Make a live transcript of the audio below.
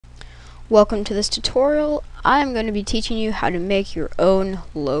Welcome to this tutorial. I'm going to be teaching you how to make your own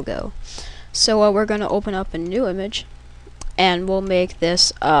logo. So we're going to open up a new image and we'll make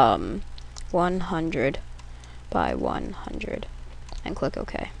this 100 by 100 and click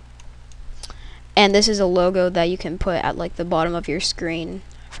OK. And this is a logo that you can put at like the bottom of your screen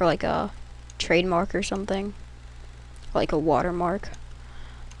for like a trademark or something, like a watermark.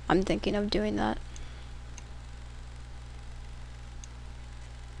 I'm thinking of doing that.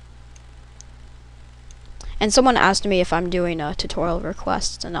 And someone asked me if I'm doing tutorial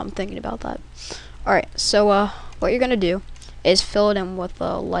requests, and I'm thinking about that. Alright, so what you're going to do is fill it in with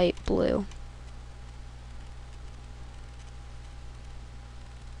a light blue.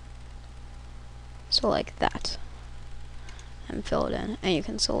 So like that. And fill it in, and you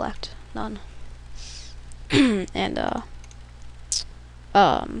can select none. And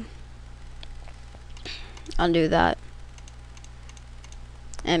undo that.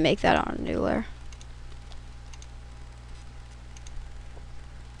 And make that on a new layer.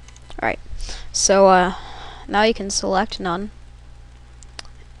 Alright, so now you can select none,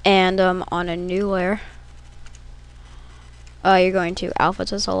 and on a new layer, you're going to alpha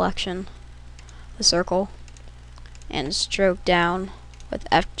to selection, the circle, and stroke down with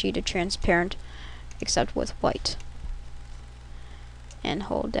FG to transparent, except with white, and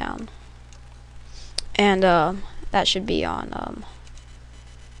hold down, and that should be on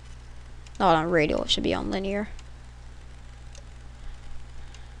not on radial, it should be on linear.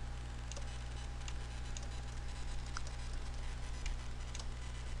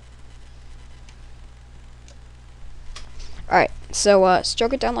 Alright, so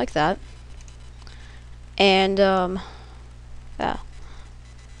stroke it down like that, and yeah,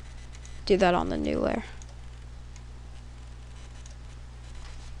 do that on the new layer,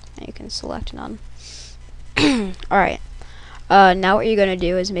 and you can select none. Alright, now what you're gonna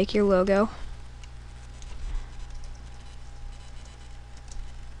do is make your logo.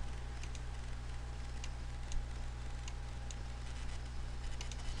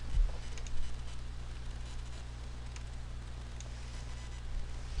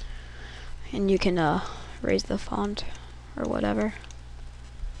 And you can raise the font or whatever.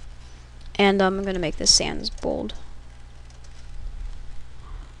 And I'm gonna make this sans bold,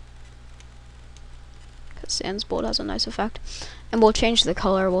 because sans bold has a nice effect. And we'll change the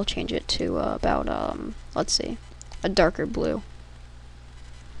color. We'll change it to about let's see, a darker blue.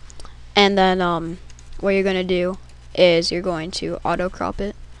 And then what you're gonna do is you're going to auto crop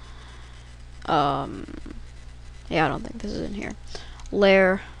it. Yeah, I don't think this is in here.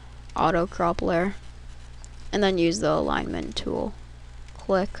 Layer, auto crop layer, and then use the alignment tool.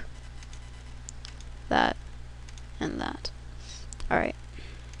 Click that and that. Alright.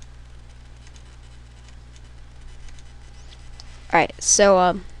 Alright,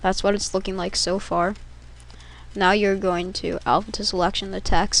 so that's what it's looking like so far. Now you're going to alpha to selection the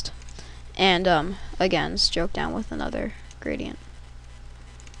text, and again stroke down with another gradient.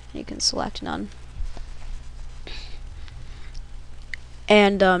 You can select none.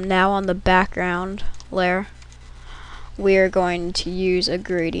 And now on the background layer, we are going to use a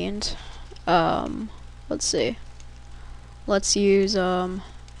gradient. Let's see. Let's use a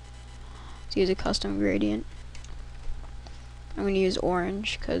custom gradient. I'm going to use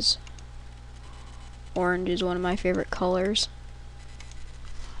orange because orange is one of my favorite colors.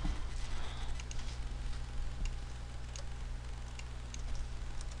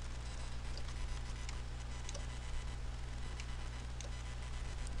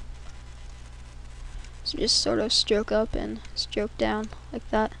 So just sort of stroke up and stroke down like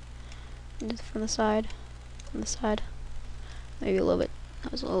that, and just from the side, maybe a little bit.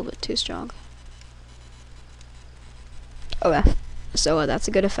 That was a little bit too strong. Okay, so that's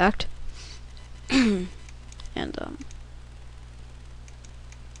a good effect. And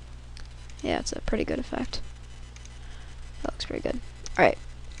yeah, it's a pretty good effect. That looks pretty good. All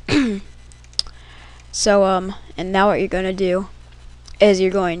right. So and now what you're gonna do is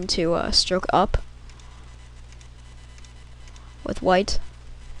you're going to stroke up with white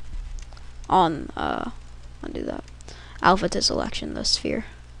on undo that, alpha to selection the sphere,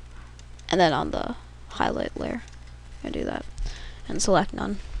 and then on the highlight layer I'm gonna do that and select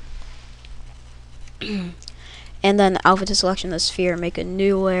none. And then alpha to selection the sphere, make a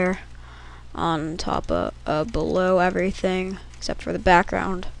new layer on top of below everything except for the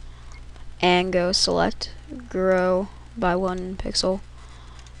background, and go select grow by 1 pixel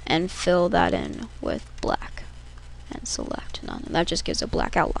and fill that in with black and select none, and that just gives a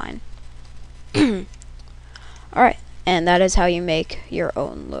black outline. Alright, and that is how you make your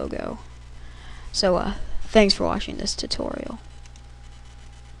own logo. So thanks for watching this tutorial.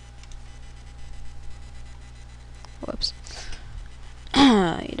 Whoops.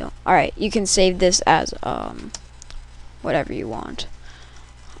 You don't. Alright, you can save this as whatever you want.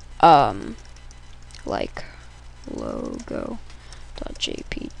 Like logo.jpg,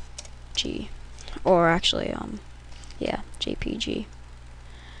 or actually yeah, JPG.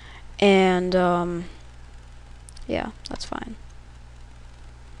 And yeah, that's fine.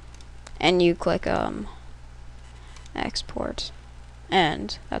 And you click export,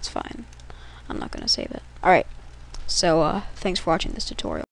 and that's fine. I'm not gonna save it. Alright, so thanks for watching this tutorial.